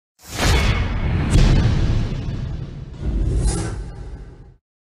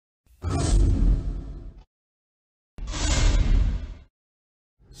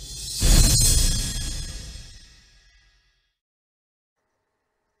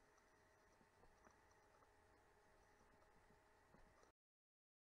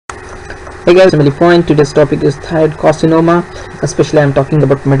Hey guys, Usmlepoint. Today's topic is thyroid carcinoma. Especially I'm talking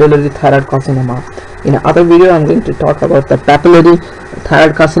about medullary thyroid carcinoma. In another video I'm going to talk about the papillary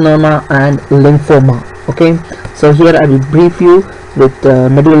thyroid carcinoma and lymphoma. Okay, so here I will brief you with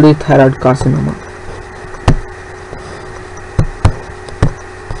medullary thyroid carcinoma.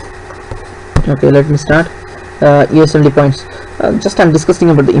 Okay, let me start. Usmle points. Just I'm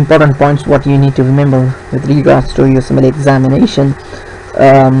discussing about the important points what you need to remember with regards to Usmle examination.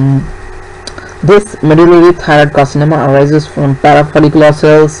 This medullary thyroid carcinoma arises from parafollicular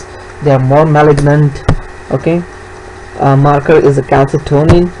cells. They are more malignant. Okay, marker is a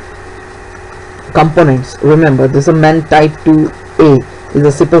calcitonin. Components, remember, this is a men type 2A, is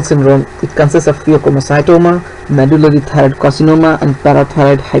a simple syndrome. It consists of pheochromocytoma, medullary thyroid carcinoma, and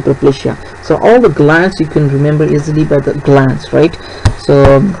parathyroid hyperplasia. So all the glands you can remember easily by the glands, right?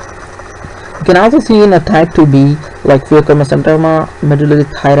 So you can also see in a type 2B like pheochromocytoma, medullary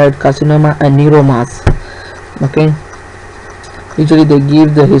thyroid carcinoma, and neuromas. Okay, usually they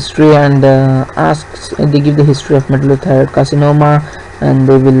give the history and they give the history of medullary thyroid carcinoma, and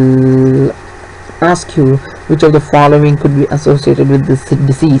they will ask you which of the following could be associated with this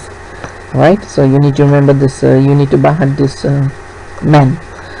disease, right? So you need to remember this. You need to by this man.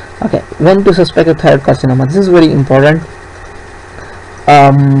 Okay, when to suspect a thyroid carcinoma? This is very important.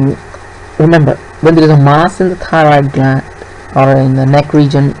 Remember, when there is a mass in the thyroid gland or in the neck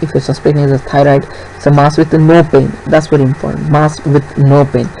region, if you're suspecting it's a thyroid, it's a mass with no pain. That's very important. Mass with no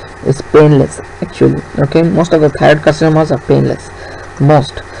pain. It's painless actually. Okay, most of the thyroid carcinomas are painless.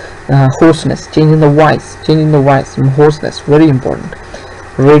 Most hoarseness, changing the voice, hoarseness, very important.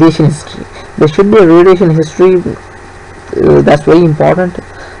 Radiation history. There should be a radiation history. That's very important.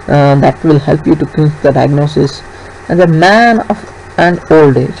 That will help you to clinch the diagnosis. And the man of an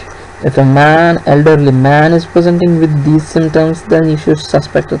old age. If a elderly man is presenting with these symptoms, then you should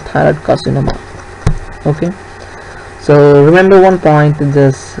suspect a thyroid carcinoma. Okay, so remember one point: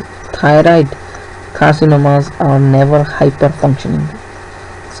 this thyroid carcinomas are never hyperfunctioning.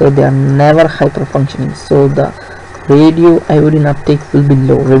 So they are never hyperfunctioning. So the radioiodine uptake will be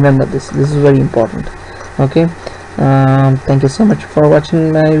low. Remember this. This is very important. Okay. Thank you so much for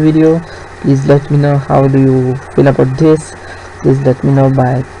watching my video. Please let me know how do you feel about this. Please let me know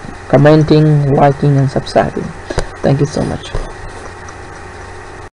by commenting, liking, and subscribing. Thank you so much.